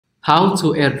How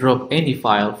to airdrop any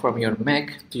file from your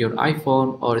Mac to your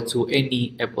iPhone or to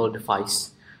any Apple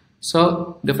device.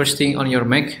 So the first thing on your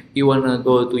Mac, you wanna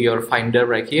go to your Finder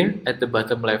right here at the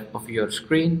bottom left of your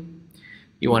screen.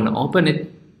 You wanna open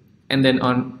it, and then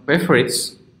on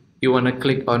Favorites, you wanna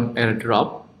click on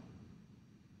Airdrop,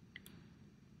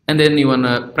 and then you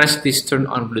wanna press this turn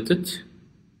on Bluetooth.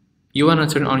 You wanna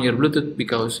turn on your Bluetooth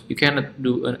because you cannot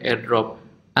do an airdrop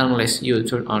unless you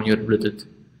turn on your Bluetooth.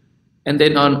 And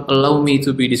then on allow me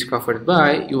to be discovered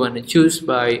by, you want to choose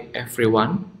by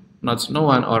everyone, not no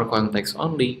one or contacts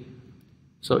only.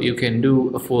 So you can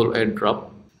do a full airdrop.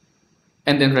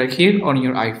 And then right here on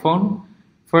your iPhone,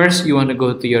 first you want to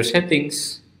go to your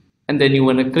settings, and then you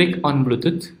want to click on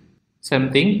Bluetooth. Same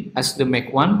thing as the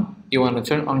Mac one, you want to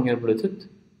turn on your Bluetooth.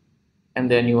 And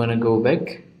then you want to go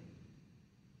back.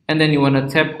 And then you want to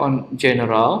tap on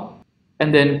General,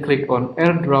 and then click on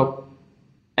Airdrop.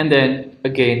 And then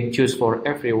again choose for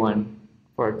everyone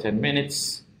for 10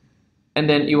 minutes, and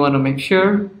then you want to make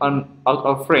sure on out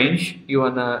of range you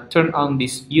want to turn on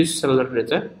this use cellular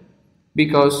data,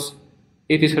 because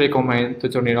it is recommended to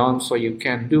turn it on so you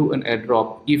can do an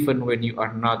airdrop even when you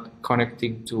are not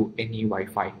connecting to any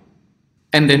Wi-Fi.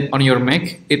 And then on your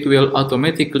Mac it will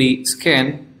automatically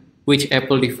scan which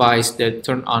Apple device that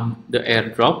turn on the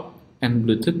airdrop and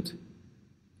Bluetooth.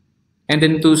 And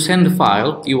then to send the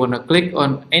file, you want to click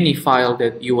on any file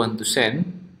that you want to send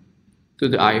to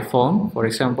the iPhone. For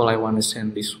example, I want to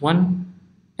send this one,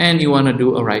 and you want to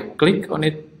do a right click on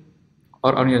it,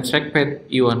 or on your trackpad,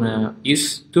 you want to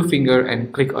use two fingers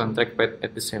and click on trackpad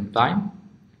at the same time.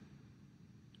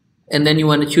 And then you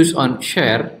want to choose on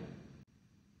share,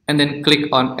 and then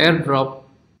click on airdrop,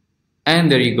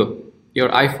 and there you go. Your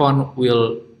iPhone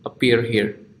will appear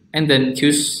here. And then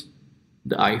choose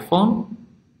the iPhone.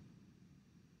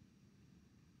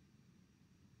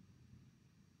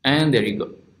 And there you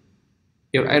go.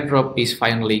 Your airdrop is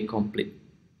finally complete.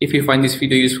 If you find this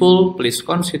video useful, please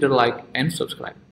consider like and subscribe.